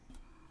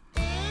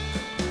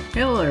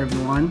Hello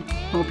everyone,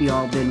 hope you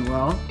all been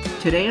well.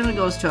 Today on the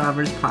Ghost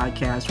Travelers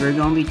podcast, we're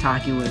going to be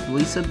talking with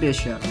Lisa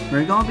Bishop.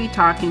 We're going to be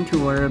talking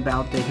to her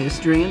about the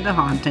history and the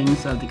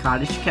hauntings of the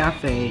Cottage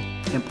Cafe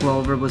in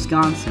Plover,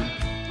 Wisconsin.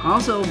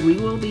 Also, we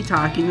will be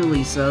talking to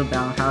Lisa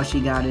about how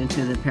she got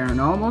into the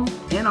paranormal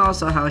and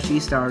also how she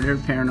started her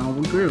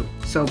paranormal group.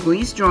 So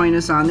please join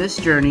us on this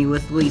journey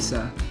with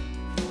Lisa.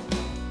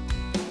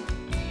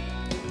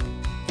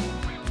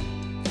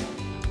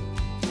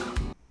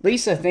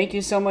 Lisa, thank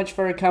you so much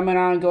for coming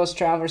on Ghost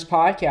Travelers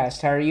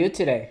podcast. How are you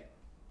today?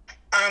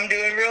 I'm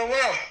doing real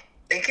well.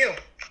 Thank you.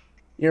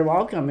 You're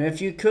welcome. If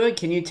you could,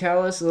 can you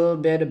tell us a little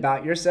bit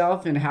about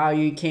yourself and how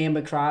you came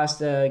across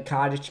the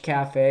Cottage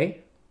Cafe?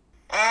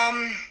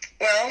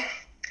 Well,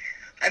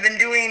 I've been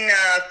doing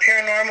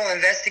paranormal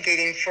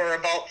investigating for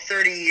about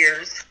 30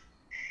 years,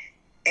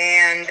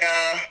 and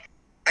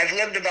I've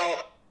lived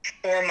about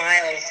 4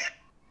 miles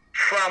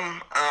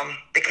from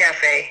the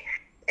cafe,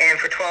 and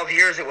for 12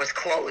 years it was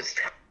closed.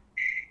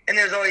 And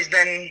there's always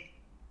been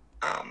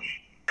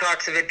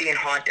talks of it being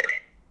haunted.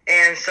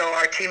 And so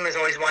our team was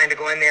always wanting to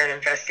go in there and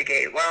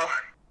investigate. Well,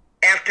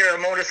 after a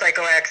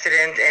motorcycle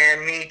accident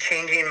and me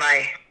changing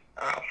my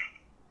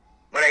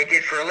what I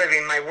did for a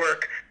living, my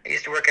work, I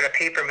used to work at a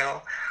paper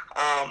mill.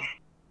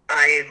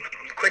 I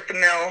quit the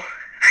mill.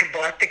 I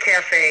bought the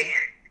cafe,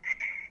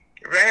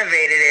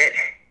 renovated it,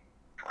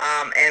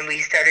 and we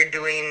started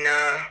doing,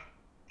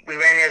 we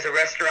ran it as a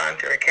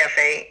restaurant or a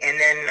cafe, and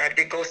then I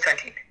did ghost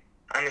hunting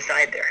on the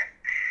side there.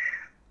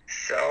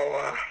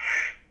 So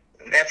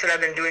that's what I've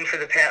been doing for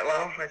the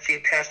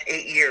past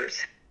 8 years.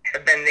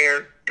 I've been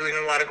there doing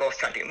a lot of ghost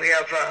hunting. We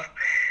have,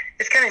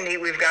 it's kind of neat.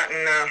 We've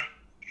gotten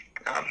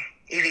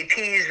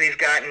EVPs, we've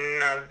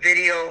gotten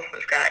video,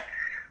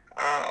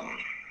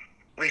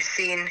 we've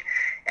seen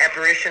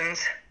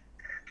apparitions,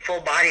 full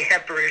body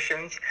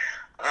apparitions.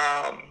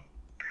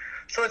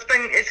 So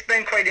it's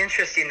been quite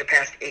interesting the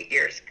past 8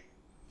 years.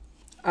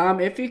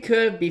 If you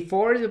could,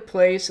 before the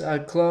place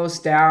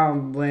closed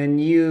down, when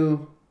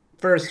you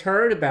first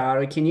heard about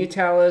it, can you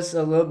tell us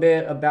a little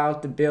bit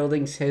about the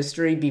building's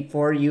history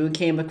before you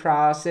came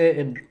across it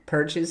and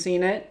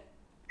purchasing it?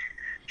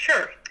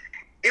 Sure.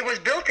 It was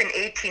built in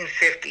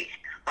 1850.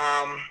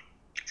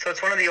 So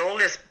it's one of the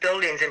oldest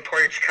buildings in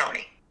Portage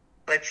County.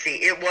 Let's see.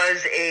 It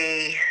was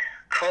a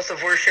house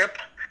of worship.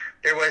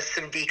 There was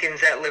some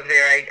deacons that lived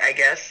there, I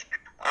guess.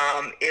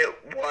 It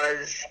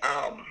was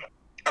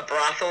a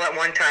brothel at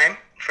one time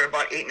for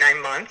about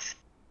 8-9 months.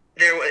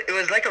 It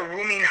was like a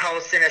rooming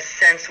house in a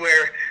sense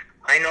where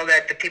I know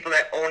that the people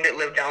that owned it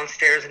lived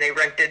downstairs and they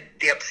rented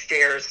the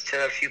upstairs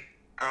to a few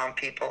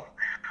people.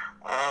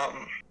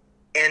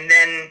 And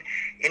then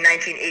in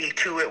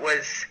 1982, it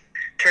was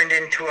turned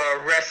into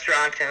a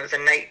restaurant, and it was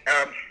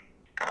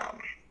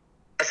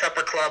a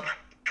supper club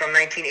from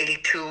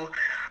 1982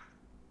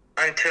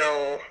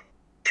 until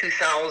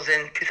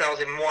 2000,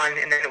 2001,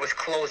 and then it was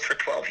closed for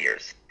 12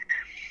 years.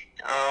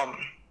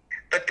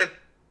 But the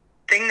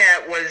thing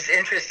that was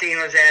interesting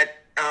was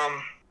that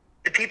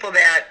the people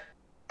that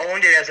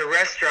owned it as a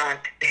restaurant,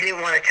 they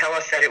didn't want to tell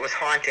us that it was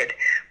haunted,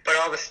 but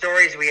all the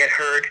stories we had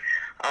heard,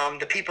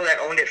 the people that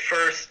owned it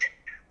first,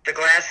 the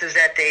glasses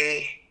that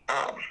they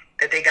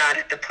got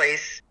at the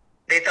place,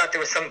 they thought there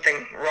was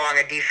something wrong,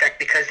 a defect,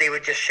 because they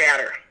would just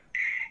shatter.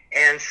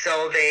 And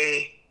so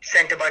they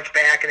sent a bunch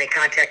back, and they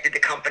contacted the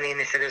company,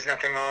 and they said there's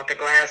nothing wrong with the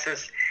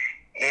glasses.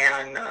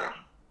 And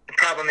the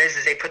problem is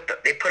they put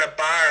a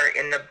bar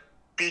in the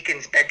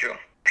deacon's bedroom.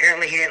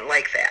 Apparently he didn't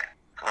like that.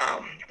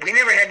 We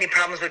never had any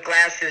problems with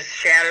glasses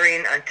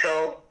shattering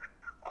until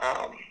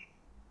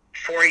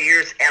 4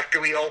 years after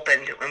we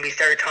opened, when we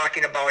started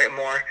talking about it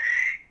more.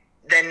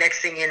 Then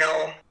next thing you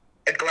know,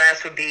 a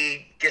glass would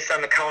be just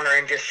on the counter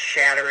and just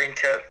shatter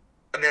into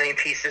a million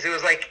pieces. It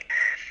was like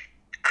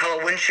how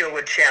a windshield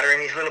would shatter in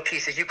these little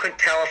pieces. You couldn't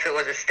tell if it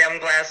was a stem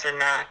glass or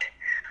not.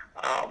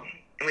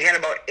 And we had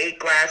about 8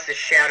 glasses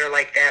shatter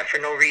like that for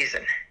no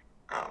reason.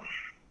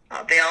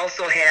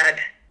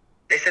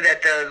 They said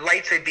that the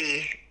lights would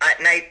be,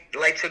 at night,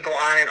 lights would go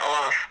on and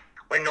off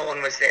when no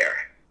one was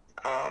there.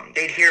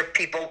 They'd hear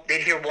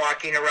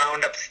walking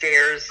around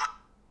upstairs.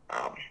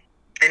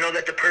 I know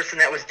that the person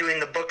that was doing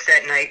the books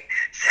that night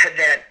said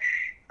that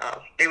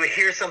they would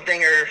hear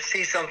something or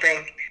see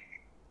something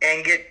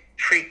and get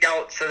freaked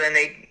out. So then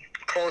they'd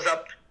close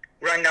up,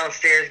 run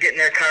downstairs, get in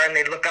their car, and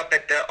they'd look up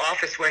at the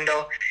office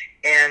window,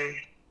 and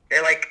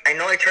they're like, I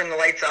know I turned the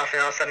lights off,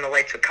 and all of a sudden the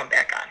lights would come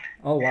back on.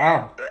 Oh,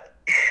 wow.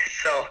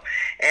 So,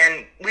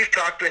 and we've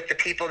talked with the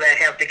people that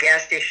have the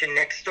gas station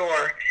next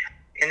door,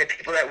 and the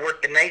people that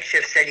work the night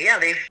shift said, yeah,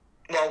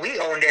 we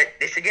owned it.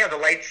 They said, yeah,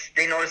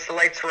 they noticed the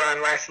lights were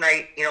on last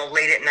night,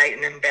 late at night,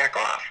 and then back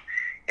off.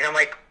 And I'm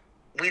like,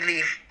 we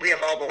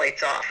have all the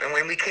lights off. And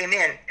when we came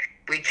in,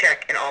 we'd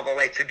check, and all the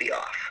lights would be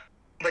off.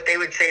 But they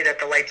would say that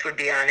the lights would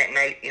be on at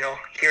night,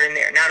 here and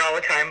there. Not all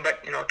the time, but,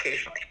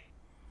 occasionally.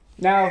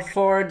 Now,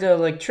 for the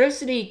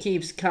electricity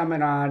keeps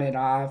coming on and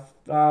off.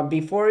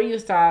 Before you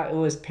thought it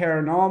was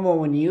paranormal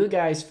when you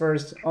guys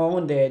first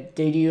owned it,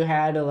 did you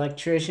had an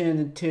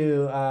electrician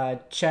to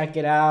check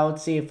it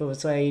out, see if it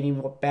was like any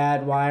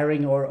bad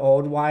wiring or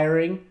old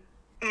wiring?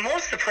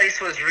 Most of the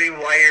place was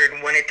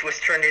rewired when it was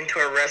turned into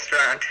a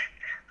restaurant.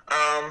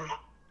 Um,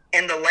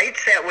 and the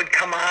lights that would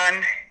come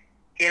on,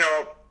 you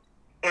know,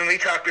 when we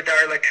talked with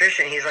our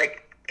electrician, he's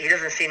like, he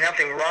doesn't see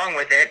nothing wrong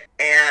with it.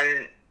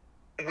 And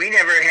we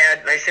never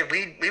had, I said,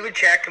 we would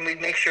check and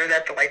we'd make sure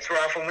that the lights were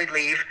off when we'd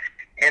leave.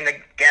 And the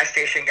gas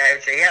station guy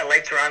would say, yeah,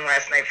 lights were on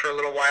last night for a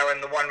little while in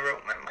the one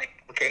room. I'm like,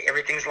 okay,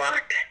 everything's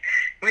locked.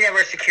 We have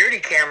our security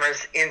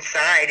cameras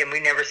inside and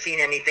we never seen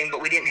anything,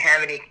 but we didn't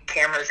have any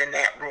cameras in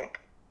that room.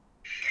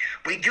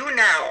 We do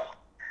now.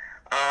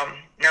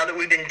 Now that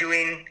we've been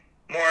doing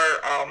more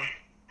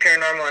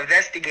paranormal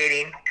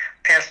investigating,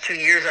 past 2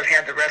 years I've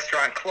had the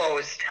restaurant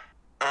closed.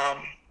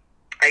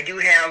 I do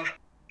have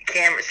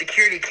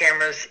security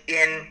cameras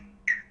in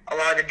a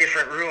lot of the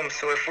different rooms,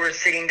 so if we're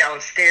sitting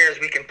downstairs,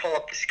 we can pull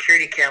up the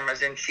security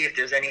cameras and see if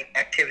there's any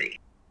activity.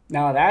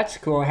 Now that's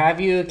cool.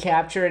 Have you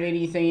captured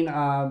anything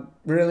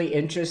really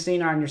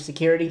interesting on your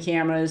security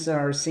cameras,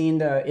 or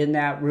seen in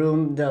that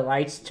room the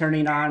lights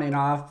turning on and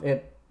off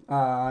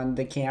on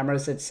the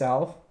cameras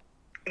itself?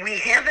 We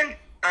haven't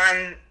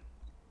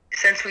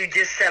since we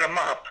just set them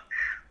up,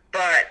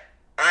 but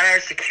on our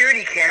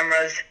security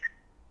cameras,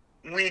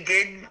 we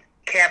did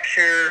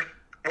capture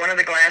one of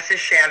the glasses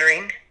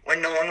shattering when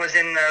no one was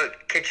in the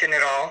kitchen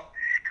at all.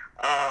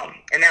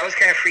 And that was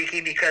kind of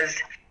freaky because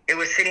it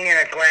was sitting in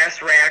a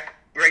glass rack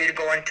ready to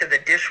go into the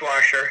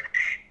dishwasher.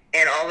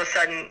 And all of a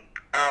sudden,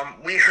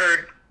 we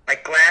heard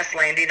like glass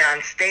landing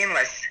on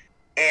stainless.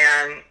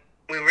 And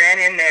we ran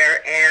in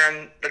there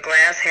and the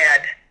glass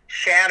had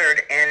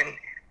shattered. And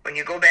when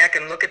you go back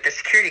and look at the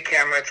security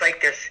camera, it's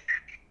like this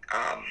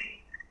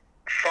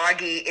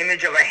foggy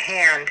image of a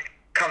hand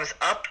comes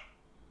up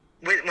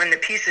when the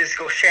pieces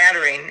go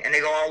shattering, and they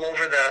go all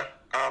over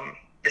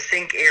the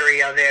sink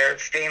area there,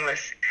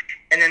 stainless,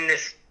 and then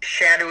this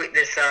shadowy,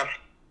 it's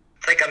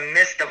like a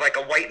mist of like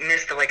a white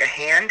mist of like a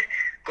hand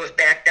goes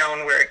back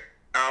down where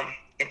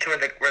into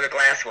where the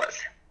glass was.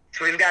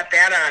 So we've got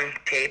that on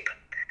tape.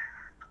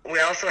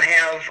 We also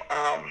have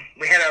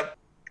we had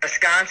a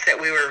sconce that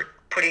we were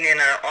putting in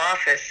our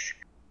office,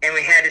 and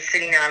we had it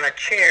sitting on a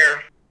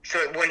chair so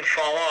it wouldn't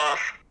fall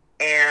off.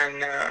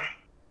 And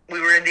we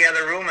were in the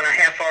other room, and a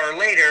half hour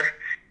later,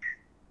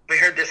 we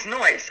heard this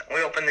noise.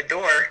 We opened the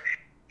door,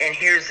 and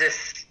here's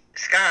this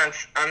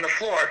sconce on the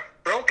floor,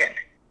 broken.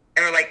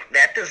 And we're like,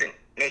 that doesn't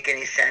make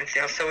any sense,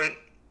 you know. So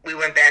we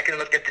went back and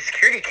looked at the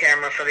security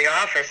camera for the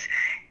office,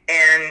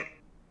 and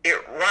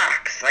it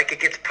rocks. Like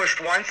it gets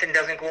pushed once and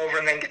doesn't go over,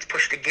 and then gets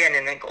pushed again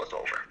and then goes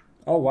over.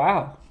 Oh,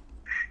 wow.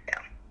 Yeah.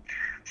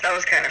 So that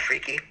was kind of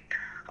freaky.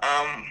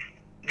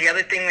 The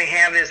other thing we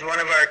have is one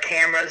of our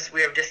cameras.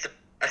 We have just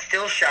a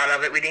still shot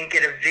of it. We didn't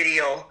get a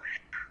video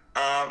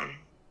of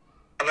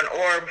an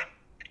orb.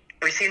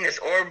 We seen this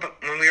orb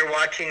when we were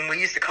watching. We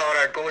used to call it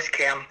our ghost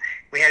cam.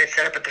 We had it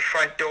set up at the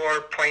front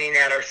door, pointing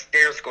at our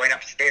stairs going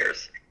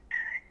upstairs.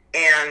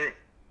 And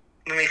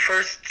when we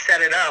first set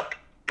it up,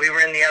 we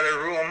were in the other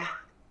room,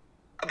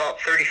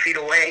 about 30 feet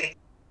away,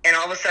 and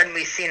all of a sudden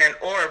we seen an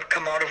orb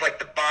come out of like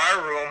the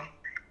bar room,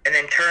 and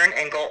then turn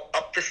and go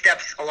up the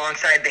steps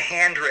alongside the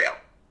handrail.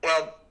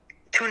 Well,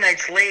 2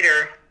 nights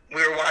later,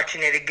 we were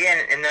watching it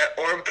again, and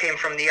the orb came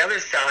from the other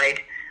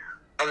side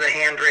of the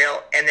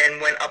handrail and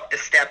then went up the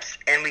steps,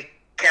 and we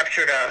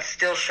captured a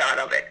still shot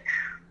of it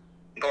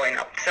going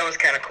up. So that was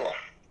kind of cool.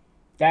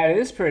 That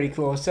is pretty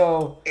cool.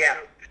 So yeah.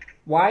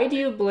 Why do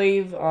you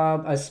believe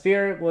a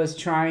spirit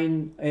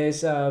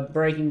is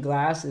breaking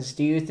glasses?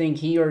 Do you think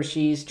he or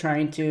she's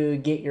trying to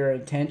get your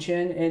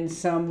attention in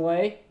some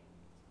way?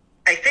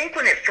 I think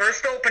when it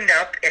first opened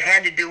up, it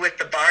had to do with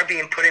the bar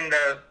being put in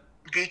the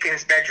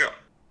deacon's bedroom.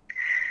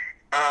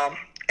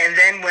 And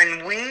then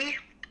when we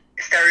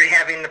started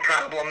having the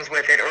problems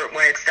with it, or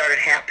when it started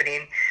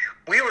happening,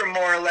 we were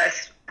more or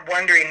less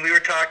wondering. We were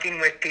talking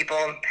with people,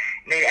 and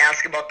they'd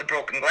ask about the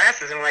broken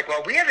glasses, and we're like,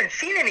 well, we haven't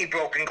seen any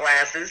broken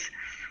glasses,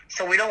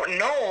 so we don't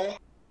know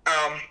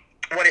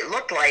what it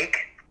looked like.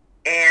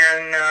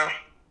 And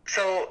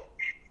so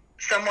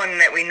someone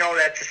that we know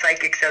that's a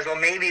psychic says, well,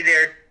 maybe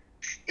they're,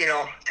 you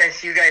know,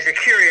 since you guys are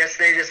curious,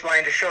 they just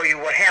wanted to show you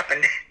what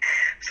happened.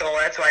 So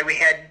that's why we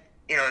had,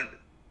 you know,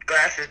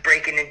 glasses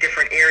breaking in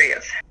different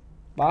areas.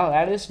 Wow,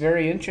 that is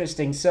very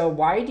interesting. So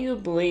why do you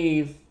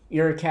believe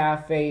your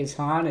cafe is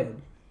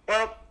haunted?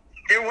 Well,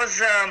 there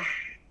was,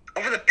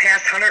 over the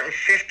past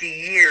 150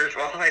 years,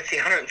 well, let's see,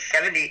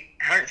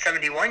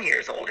 171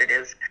 years old it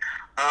is,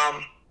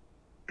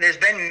 there's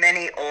been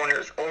many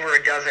owners, over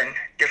a dozen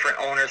different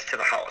owners to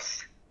the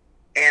house.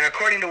 And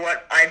according to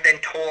what I've been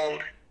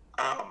told,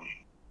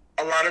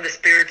 a lot of the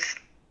spirits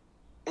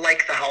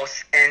like the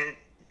house, and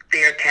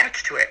they're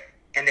attached to it,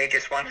 and they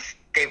just want to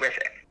stay with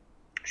it.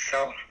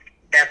 So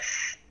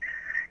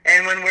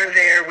and when we're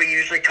there, we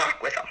usually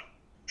talk with them.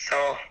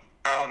 So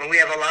and we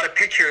have a lot of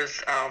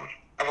pictures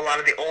of a lot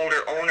of the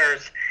older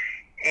owners,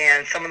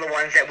 and some of the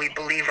ones that we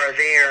believe are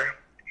there.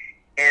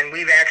 And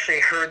we've actually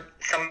heard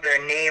some of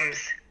their names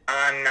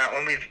on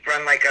when we've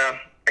run like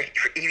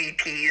for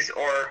EVPs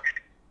or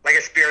like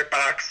a spirit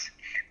box,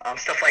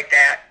 stuff like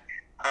that.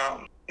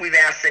 We've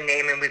asked the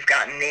name and we've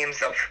gotten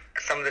names of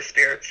some of the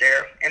spirits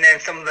there. And then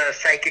some of the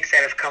psychics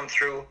that have come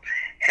through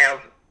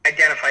have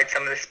identified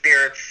some of the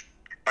spirits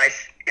by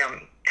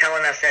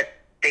telling us that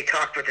they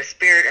talked with the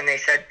spirit and they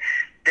said,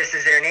 this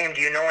is their name.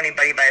 Do you know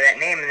anybody by that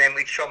name? And then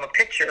we'd show them a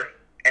picture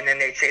and then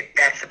they'd say,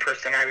 that's the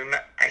person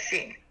I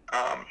seen.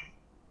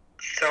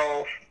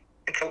 So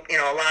it's a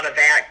lot of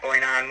that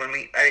going on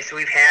so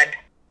we've had,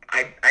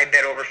 I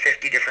bet over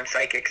 50 different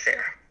psychics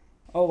there.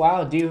 Oh,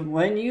 wow, dude.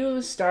 When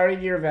you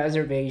started your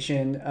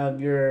reservation of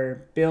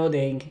your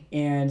building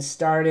and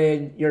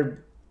started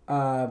your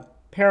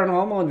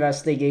paranormal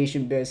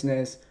investigation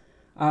business,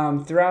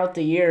 throughout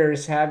the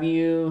years, have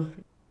you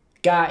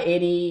got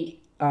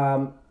any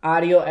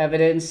audio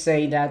evidence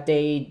saying that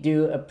they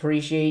do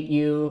appreciate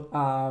you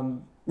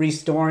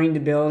restoring the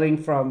building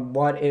from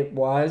what it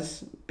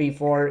was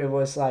before it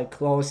was like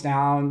closed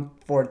down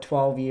for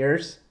 12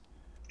 years?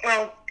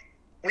 Well,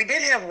 we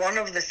did have one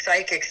of the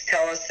psychics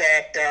tell us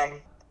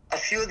that a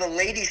few of the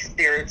lady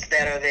spirits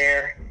that are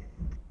there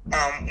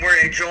were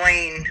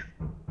enjoying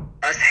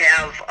us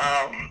have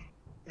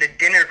the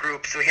dinner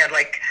groups. We had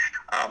like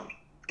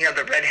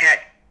the red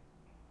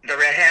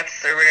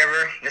hats or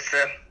whatever. It's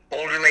the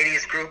older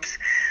ladies groups.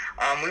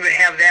 We would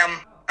have them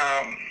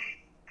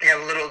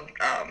have little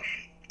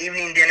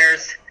evening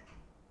dinners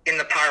in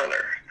the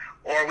parlor,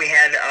 or we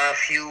had a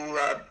few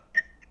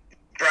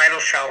bridal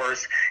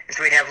showers, and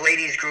so we'd have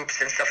ladies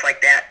groups and stuff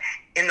like that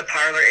in the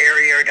parlor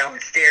area or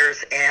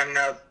downstairs. And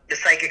the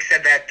psychic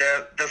said that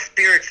the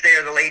spirits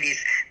there, the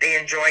ladies, they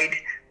enjoyed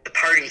the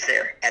parties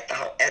there at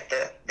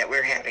the that we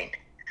were having.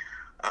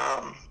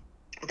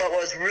 But what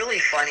was really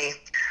funny,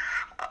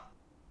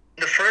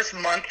 the first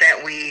month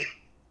that we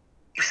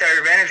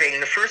started renovating,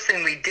 the first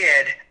thing we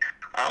did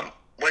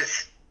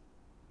was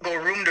go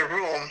room to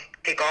room,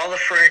 take all the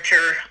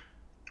furniture,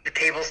 the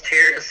tables,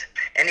 chairs,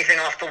 anything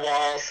off the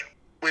walls.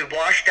 We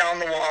washed down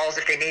the walls.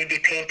 If they needed to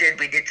be painted,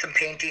 we did some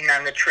painting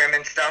on the trim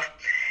and stuff.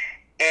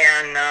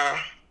 And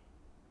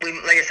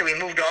like I said, we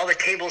moved all the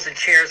tables and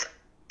chairs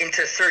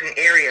into certain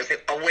areas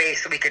away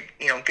so we could,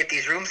 get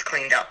these rooms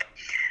cleaned up.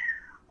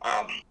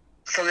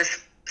 So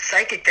this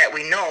psychic that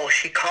we know,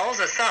 she calls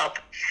us up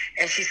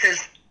and she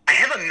says, I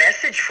have a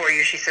message for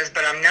you, she says,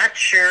 but I'm not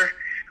sure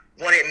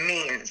what it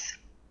means.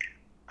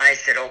 I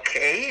said,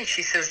 okay. And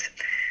she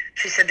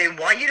said, they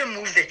want you to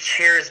move the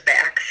chairs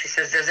back. She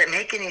says, does it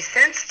make any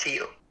sense to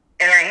you?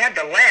 And I had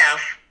to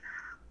laugh,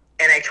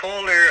 and I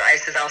told her, I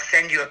said, I'll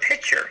send you a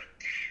picture.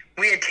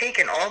 We had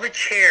taken all the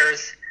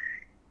chairs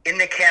in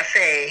the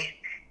cafe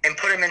and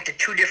put them into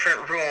 2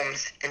 different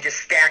rooms and just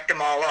stacked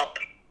them all up.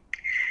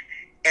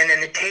 And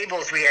then the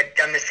tables, we had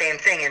done the same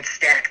thing and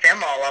stacked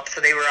them all up so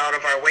they were out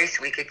of our way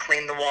so we could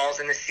clean the walls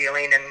and the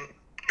ceiling and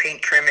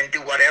paint, trim, and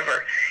do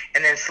whatever.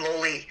 And then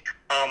slowly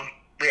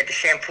we had to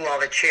shampoo all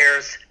the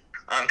chairs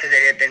because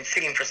they had been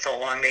sitting for so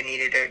long, they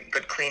needed a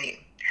good cleaning.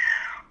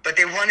 But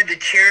they wanted the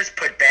chairs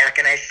put back,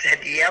 and I said,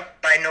 yep,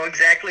 I know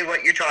exactly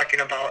what you're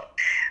talking about.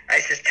 I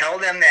said, tell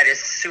them that as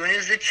soon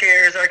as the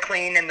chairs are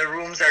clean and the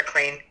rooms are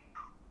clean,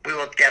 we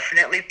will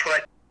definitely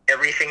put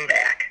everything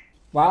back.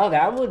 Wow,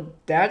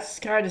 that's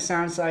kind of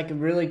sounds like a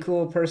really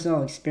cool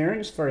personal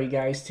experience for you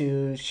guys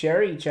to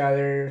share each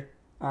other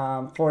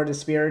for the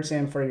spirits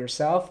and for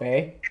yourself,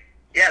 eh?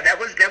 Yeah, that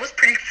was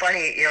pretty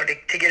funny,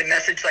 to get a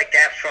message like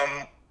that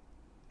from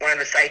one of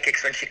the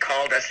psychics when she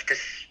called us, because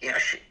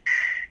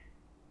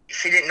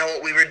she didn't know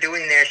what we were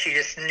doing there. She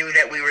just knew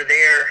that we were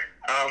there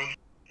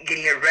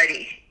getting it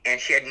ready, and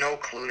she had no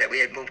clue that we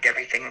had moved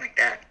everything like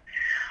that.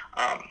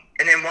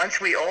 And then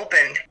once we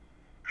opened,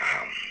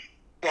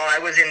 while I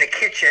was in the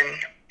kitchen,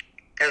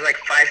 it was like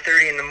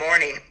 5:30 in the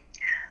morning.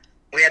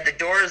 We had the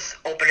doors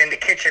open in the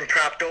kitchen,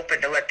 propped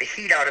open to let the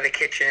heat out of the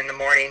kitchen in the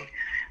morning.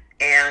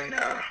 And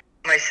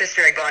my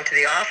sister had gone to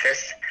the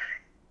office,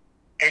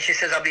 and she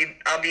says, I'll be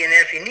in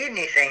there if you need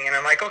anything. And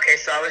I'm like, okay.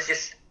 So I was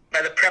just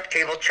by the prep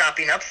table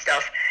chopping up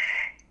stuff,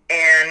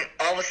 and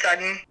all of a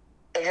sudden,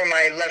 over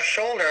my left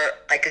shoulder,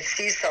 I could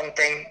see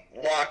something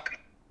walk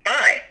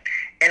by.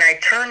 And I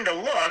turned to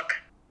look,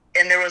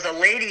 and there was a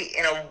lady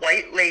in a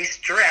white lace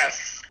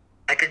dress.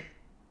 I could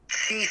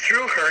see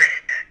through her.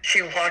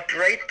 She walked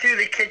right through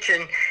the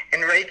kitchen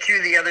and right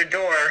through the other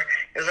door.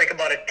 It was like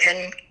about a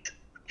 10,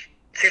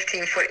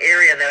 15-foot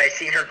area that I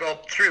seen her go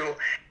through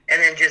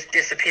and then just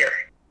disappear.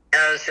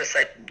 And I was just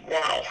like,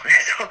 wow.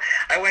 So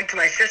I went to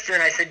my sister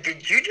and I said,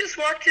 did you just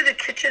walk through the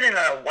kitchen in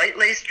a white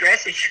lace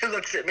dress? And she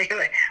looks at me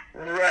like,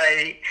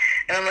 right.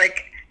 And I'm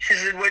like, she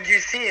said, what'd you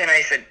see? And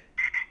I said,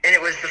 and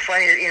it was the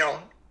funniest,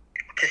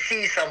 to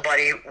see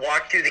somebody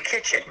walk through the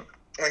kitchen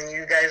when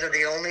you guys are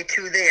the only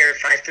two there at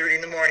 5:30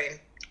 in the morning.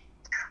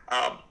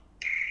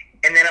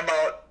 And then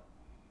about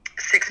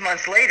 6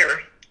 months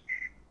later,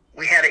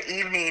 we had an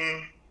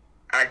evening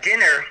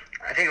dinner.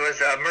 I think it was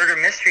a murder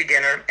mystery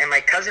dinner, and my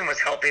cousin was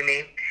helping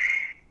me.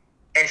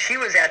 And she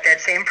was at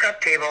that same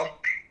prep table,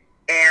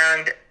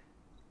 And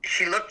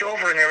she looked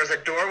over, and there was a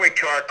doorway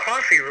to our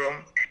coffee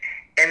room,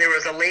 and there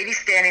was a lady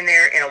standing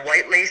there in a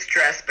white lace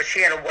dress, but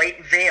she had a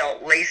white veil,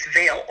 lace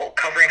veil,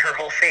 covering her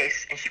whole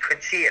face, and she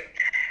couldn't see it.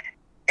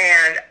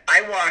 And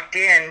I walked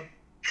in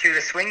through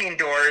the swinging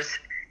doors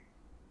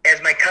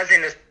as my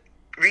cousin is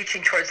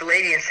reaching towards the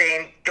lady and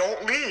saying,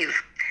 "Don't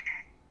leave."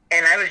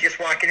 And I was just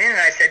walking in, and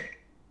I said,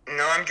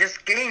 "No, I'm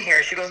just getting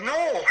here." She goes,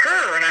 "No,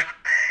 her."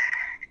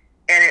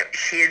 And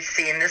she had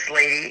seen this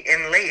lady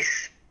in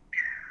lace.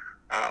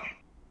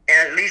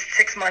 And at least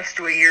 6 months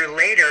to a year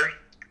later,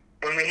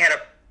 when we had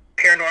a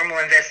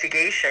paranormal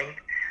investigation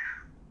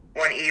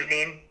one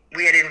evening,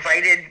 we had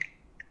invited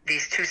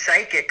these two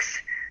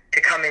psychics to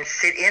come and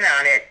sit in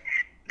on it.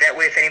 That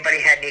way, if anybody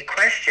had any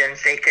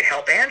questions, they could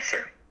help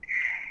answer.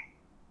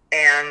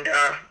 And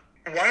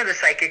one of the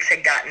psychics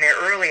had gotten there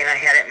early, and I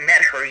hadn't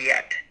met her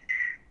yet.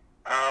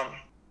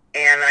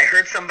 And I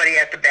heard somebody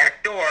at the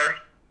back door,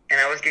 and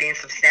I was getting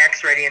some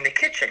snacks ready in the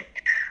kitchen.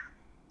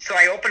 So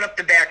I opened up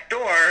the back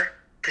door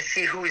to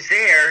see who's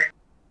there,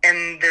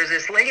 and there's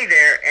this lady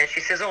there, and she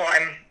says, "Oh,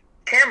 I'm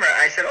Tamara."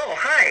 I said, "Oh,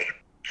 hi."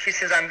 She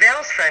says, "I'm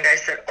Val's friend." I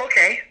said,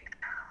 "Okay."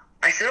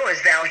 I said, "Oh, is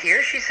Val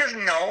here?" She says,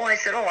 "No." I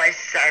said, "Oh, I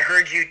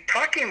heard you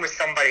talking with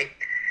somebody."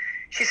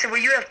 She said,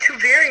 "Well, you have two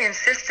very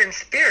insistent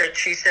spirits."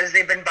 She says,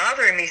 "They've been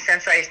bothering me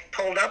since I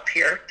pulled up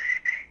here."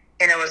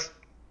 And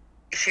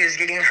she was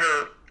getting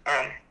her,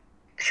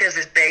 she has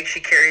this bag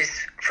she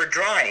carries for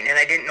drawing, and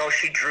I didn't know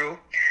she drew,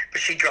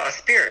 but she draws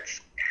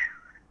spirits.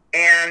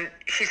 And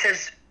she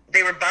says,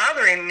 "They were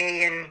bothering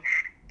me, and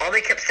all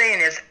they kept saying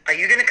is, 'Are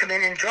you going to come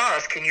in and draw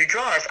us? Can you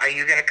draw us? Are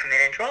you going to come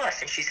in and draw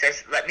us?'" And she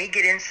says, "Let me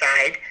get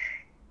inside,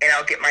 and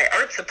I'll get my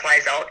art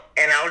supplies out,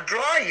 and I'll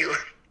draw you."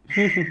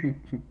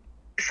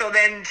 So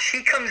then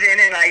she comes in,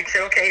 and I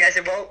said, "Okay." I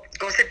said, "Well,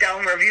 go sit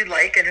down wherever you'd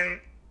like," and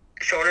then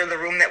showed her the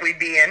room that we'd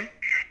be in.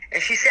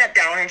 And she sat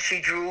down, and she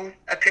drew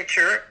a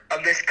picture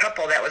of this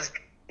couple that was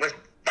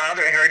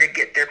bothering her to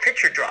get their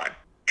picture drawn.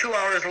 2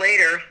 hours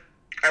later,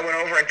 I went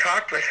over and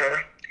talked with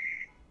her,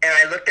 and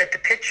I looked at the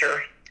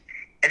picture,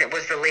 and it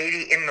was the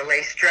lady in the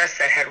lace dress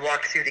that had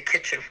walked through the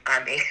kitchen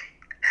on me.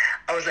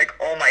 I was like,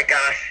 "Oh my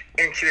gosh."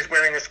 And she was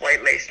wearing this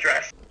white lace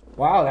dress.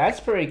 Wow, that's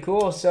pretty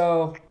cool.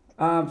 So,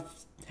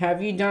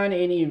 have you done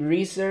any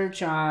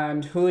research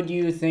on who do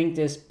you think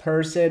this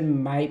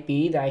person might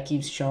be that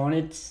keeps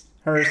showing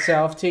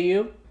herself to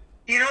you?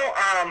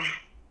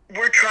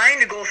 We're trying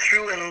to go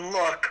through and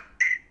look.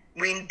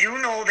 We do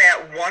know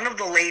that one of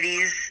the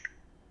ladies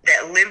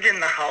that lived in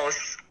the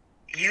house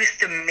used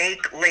to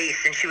make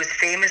lace, and she was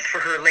famous for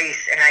her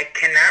lace, and I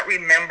cannot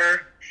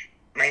remember.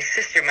 My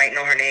sister might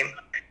know her name.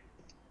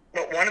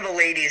 But one of the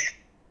ladies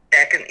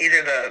back in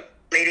either the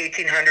late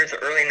 1800s or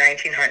early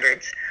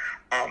 1900s,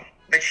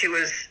 but she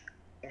was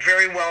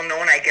very well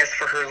known, I guess,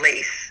 for her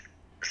lace.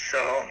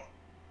 So,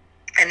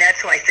 and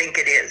that's who I think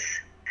it is.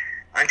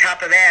 On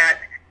top of that,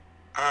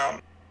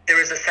 there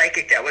was a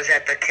psychic that was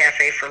at the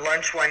cafe for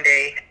lunch one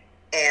day,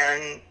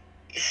 and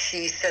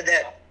she said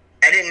that,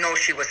 I didn't know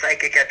she was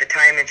psychic at the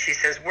time, and she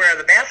says, "Where are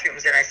the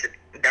bathrooms?" And I said,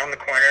 "Down the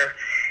corner."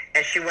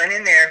 And she went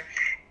in there,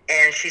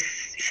 and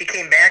she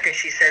came back, and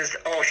she says,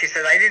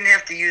 "I didn't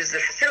have to use the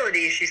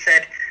facility." She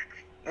said,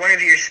 "One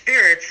of your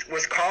spirits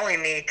was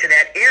calling me to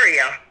that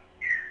area,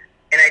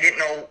 and I didn't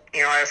know,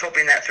 I was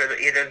hoping that's where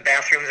either the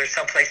bathrooms or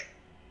someplace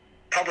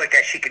public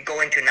that she could go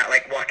into, not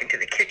like walk into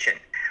the kitchen."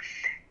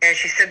 And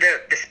she said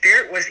the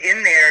spirit was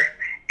in there,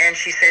 and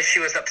she says she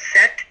was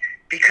upset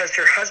because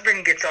her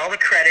husband gets all the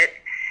credit,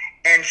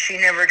 and she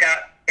never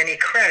got any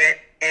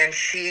credit, and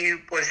she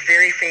was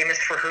very famous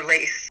for her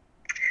lace.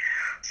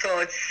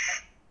 So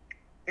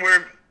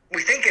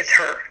we think it's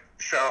her.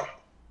 So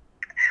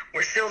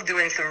we're still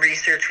doing some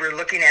research. We're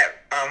looking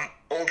at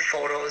old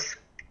photos,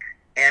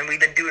 and we've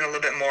been doing a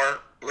little bit more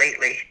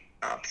lately.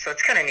 So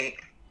it's kind of neat.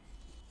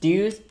 Do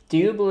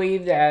you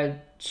believe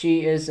that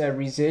she is a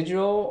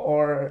residual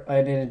or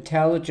an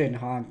intelligent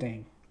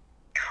haunting?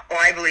 Oh,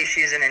 I believe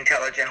she's an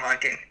intelligent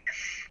haunting.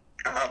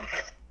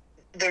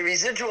 The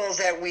residuals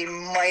that we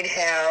might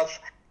have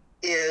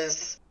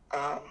is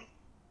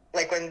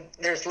like when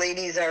there's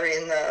ladies are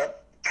in the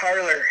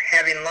parlor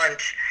having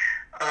lunch.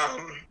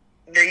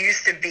 There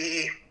used to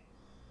be,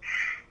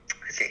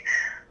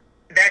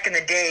 back in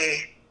the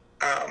day,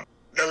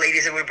 the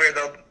ladies that would wear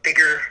the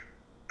bigger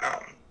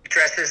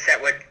dresses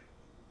that would,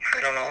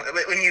 I don't know,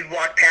 when you'd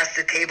walk past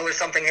the table or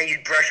something,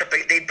 they'd brush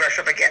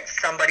up against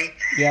somebody.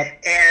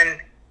 Yep.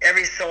 And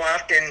every so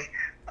often,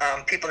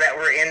 people that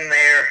were in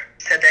there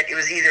said that it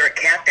was either a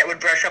cat that would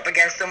brush up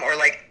against them, or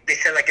like they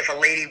said, like if a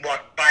lady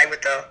walked by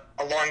with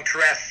a long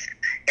dress,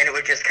 and it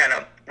would just kind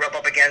of rub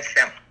up against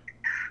them.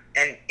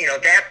 And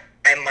that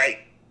I might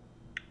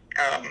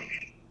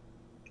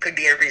could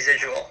be a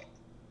residual,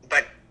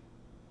 but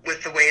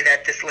with the way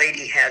that this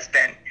lady has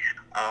been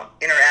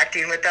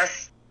interacting with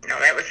us,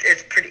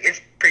 it's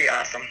pretty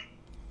awesome.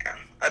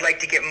 I'd like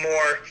to get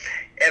more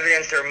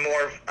evidence or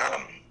more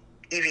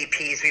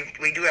EVPs.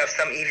 We do have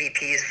some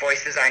EVPs,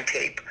 voices on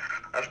tape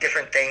of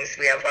different things.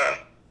 We have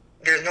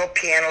there's no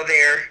piano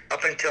there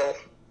up until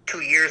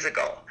 2 years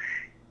ago,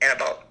 and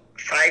about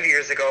 5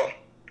 years ago,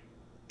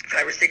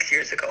 5 or 6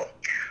 years ago,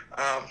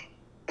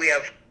 we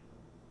have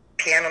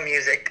piano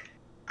music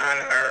on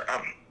our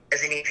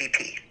as an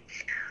EVP.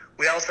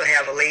 We also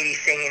have a lady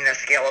singing a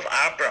scale of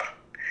opera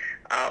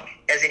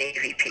as an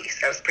EVP. So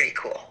that was pretty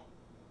cool.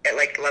 At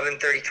like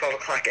 11:30, 12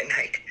 o'clock at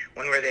night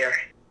when we're there.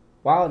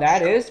 Wow,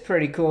 that is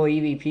pretty cool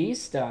EVP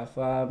stuff.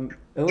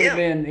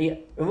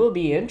 It would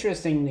be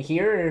interesting to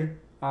hear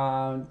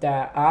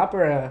that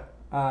opera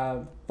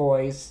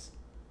voice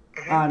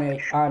on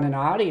an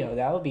audio.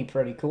 That would be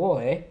pretty cool,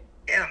 eh?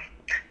 Yeah,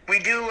 we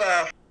do.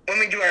 When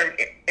we do our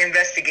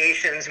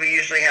investigations, we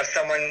usually have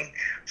someone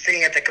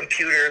sitting at the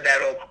computer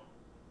that'll.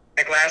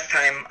 Like last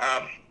time,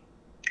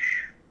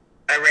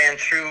 I ran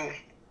through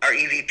our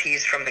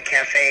EVPs from the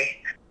cafe.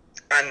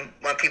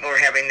 When people were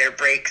having their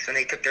breaks, when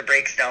they took their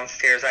breaks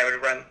downstairs, I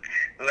would run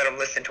and let them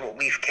listen to what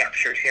we've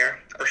captured here,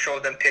 or show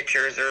them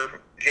pictures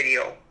or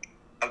video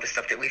of the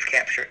stuff that we've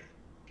captured.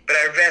 But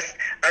our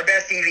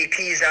best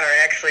EVPs are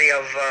actually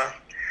of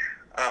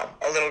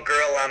a little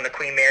girl on the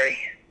Queen Mary.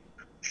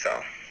 So,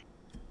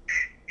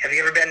 have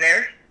you ever been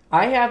there?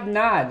 I have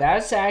not.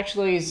 That's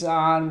actually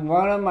on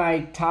one of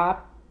my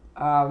top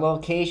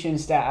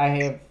locations that I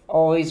have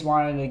always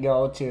wanted to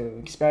go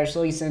to,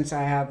 especially since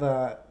I have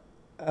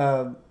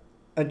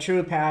a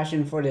true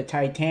passion for the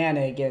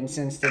Titanic, and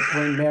since the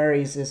Queen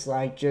Mary's is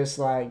just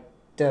like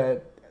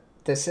the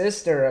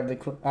sister of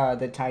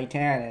the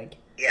Titanic.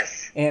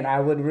 Yes. And I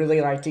would really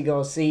like to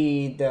go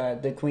see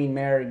the Queen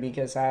Mary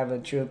because I have a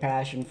true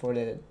passion for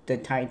the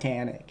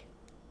Titanic.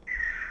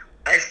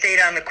 I've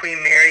stayed on the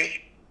Queen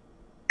Mary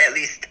at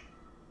least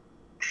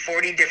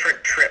 40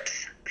 different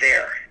trips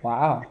there.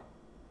 Wow.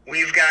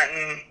 We've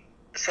gotten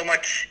so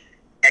much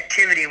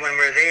activity when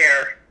we're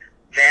there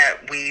that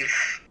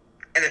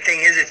and the thing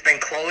is, it's been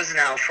closed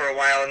now for a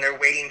while, and they're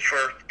waiting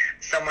for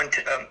someone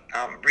to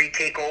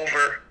retake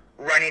over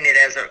running it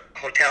as a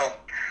hotel.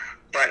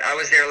 But I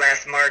was there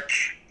last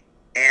March,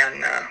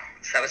 and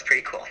so that was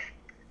pretty cool.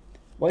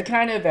 What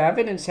kind of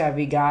evidence have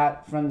you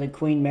got from the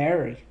Queen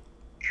Mary?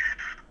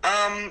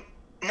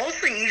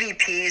 Mostly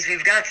EVPs.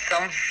 We've got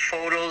some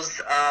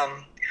photos.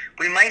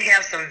 We might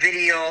have some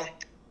video.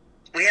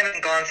 We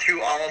haven't gone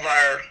through all of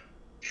our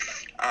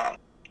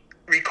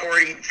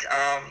recordings.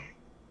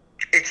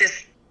 It's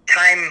just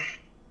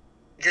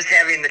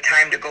having the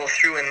time to go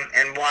through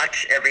and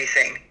watch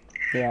everything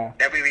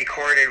that we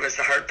recorded was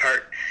the hard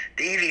part.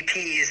 The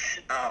EVPs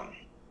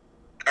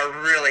are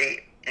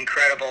really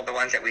incredible, the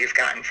ones that we've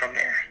gotten from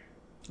there.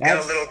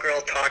 Got a little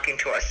girl talking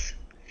to us.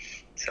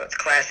 So it's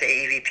Class A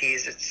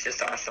EVPs. It's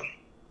just awesome.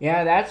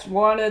 Yeah, that's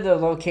one of the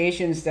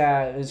locations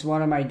that is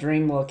one of my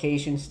dream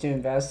locations to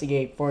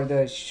investigate for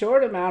the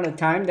short amount of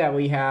time that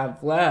we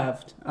have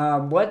left.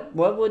 What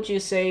would you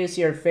say is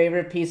your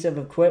favorite piece of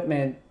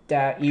equipment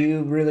that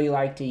you really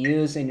like to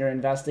use in your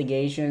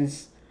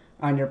investigations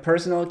on your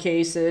personal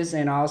cases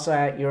and also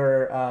at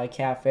your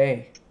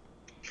cafe?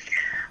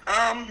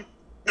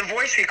 The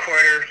voice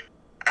recorder.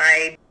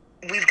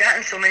 We've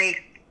gotten so many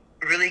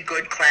really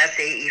good Class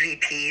A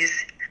EVPs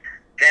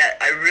that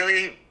I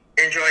really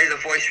enjoy the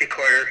voice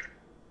recorder.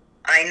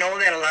 I know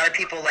that a lot of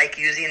people like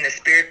using the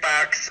Spirit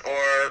Box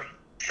or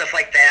stuff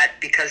like that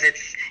because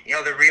it's,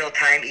 the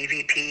real-time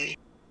EVP.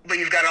 But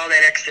you've got all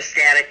that extra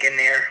static in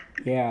there.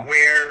 Yeah.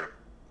 Where,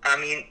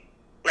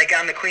 like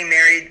on the Queen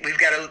Mary, we've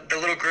got the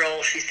little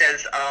girl, she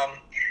says,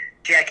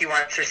 Jackie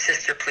wants her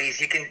sister,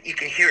 please. You can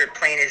hear it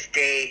plain as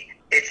day.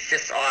 It's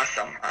just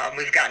awesome.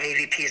 We've gotten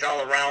EVPs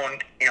all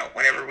around,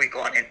 whenever we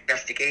go on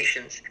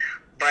investigations.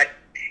 But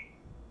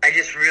I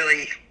just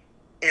really,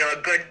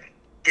 a good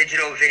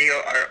digital video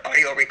or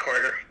audio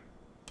recorder.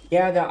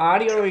 Yeah, the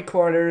audio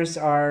recorders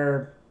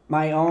are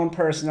my own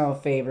personal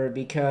favorite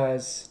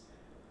because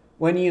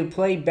when you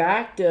play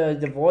back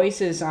the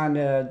voices on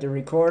the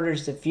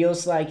recorders, it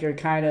feels like you're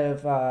kind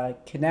of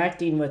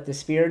connecting with the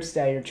spirits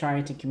that you're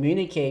trying to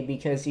communicate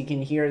because you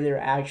can hear their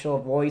actual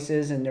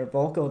voices and their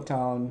vocal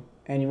tone.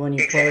 And when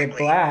you play it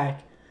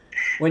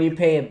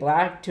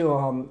black to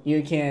them,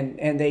 you can,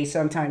 and they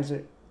sometimes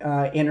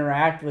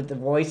interact with the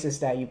voices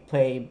that you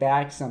play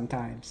back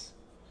sometimes.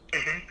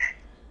 Mm-hmm.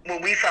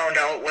 What we found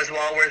out was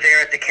while we're there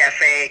at the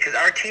cafe, because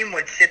our team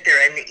would sit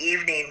there in the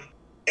evening,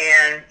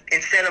 and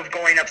instead of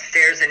going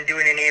upstairs and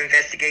doing any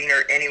investigating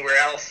or anywhere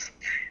else,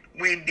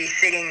 we'd be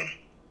sitting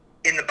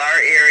in the bar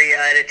area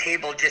at a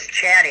table just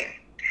chatting.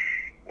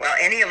 Well,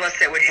 any of us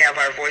that would have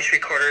our voice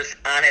recorders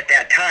on at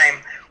that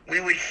time,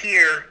 we would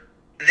hear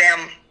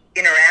them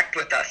interact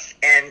with us,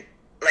 and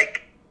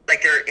like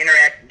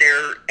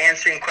they're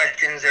answering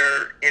questions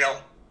or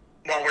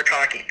while we're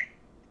talking.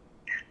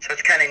 So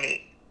it's kind of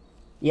neat.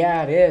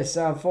 Yeah, it is.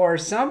 For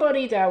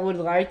somebody that would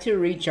like to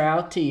reach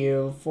out to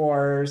you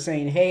for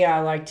saying, hey,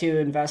 I'd like to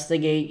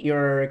investigate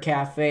your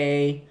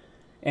cafe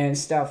and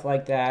stuff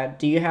like that,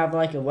 do you have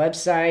like a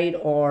website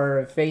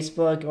or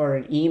Facebook or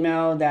an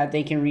email that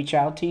they can reach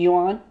out to you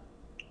on?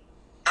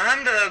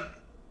 On the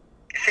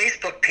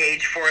Facebook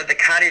page for the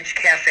Cottage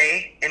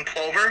Cafe in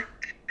Plover,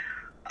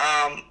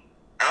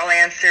 I'll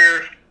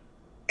answer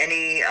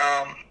any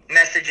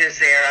messages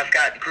there. I've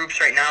got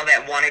groups right now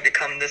that wanted to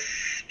come this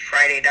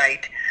Friday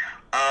night.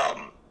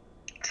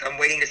 So I'm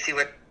waiting to see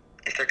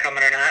if they're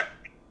coming or not.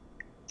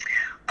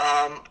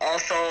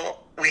 Also,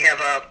 we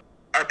have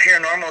our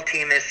paranormal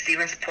team is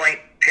Stevens Point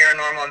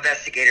Paranormal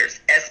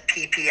Investigators,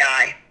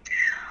 SPPI.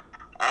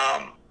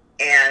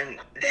 And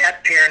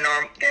that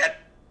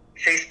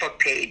Facebook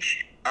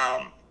page,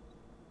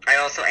 I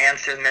also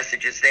answer the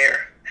messages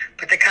there.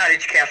 But the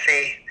Cottage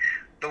Cafe,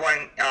 the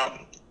one,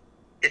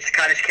 it's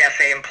Cottage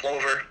Cafe in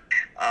Plover.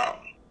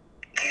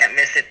 Can't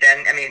miss it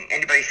then. I mean,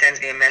 anybody sends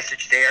me a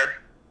message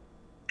there,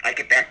 I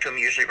get back to them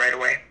usually right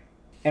away.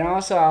 And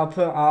also, I'll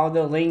put all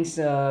the links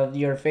of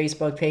your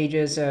Facebook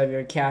pages, of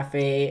your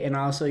cafe, and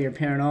also your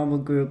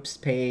paranormal groups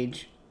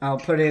page. I'll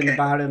put it in the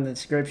bottom of the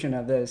description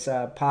of this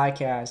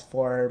podcast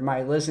for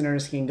my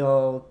listeners can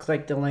go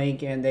click the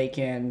link and they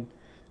can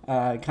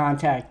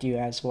contact you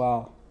as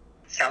well.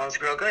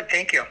 Sounds real good.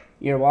 Thank you.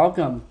 You're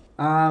welcome.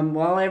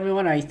 Well,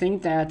 everyone, I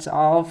think that's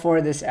all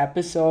for this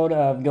episode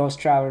of Ghost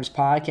Travelers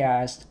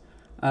Podcast.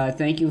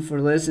 Thank you for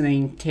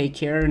listening. Take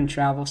care and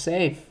travel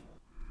safe.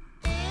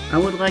 I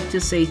would like to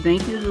say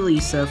thank you to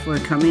Lisa for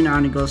coming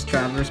on the Ghost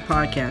Travelers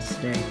Podcast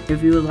today.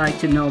 If you would like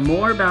to know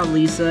more about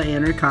Lisa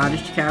and her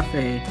Cottage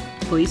Cafe,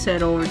 please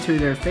head over to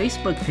their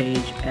Facebook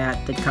page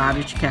at The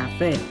Cottage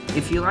Cafe.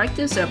 If you like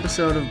this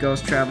episode of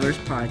Ghost Travelers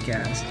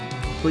Podcast,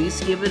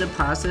 please give it a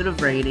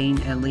positive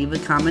rating and leave a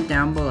comment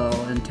down below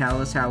and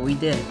tell us how we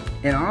did.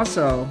 And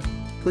also,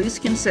 please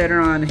consider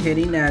on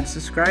hitting that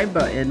subscribe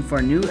button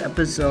for new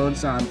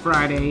episodes on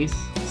Fridays,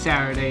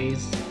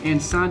 Saturdays,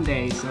 and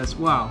Sundays as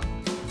well,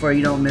 so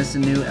you don't miss a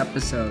new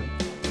episode.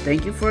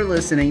 Thank you for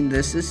listening.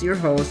 This is your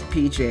host,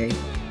 PJ,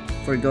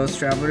 for Ghost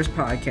Travelers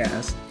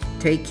Podcast.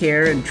 Take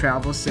care and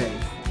travel safe.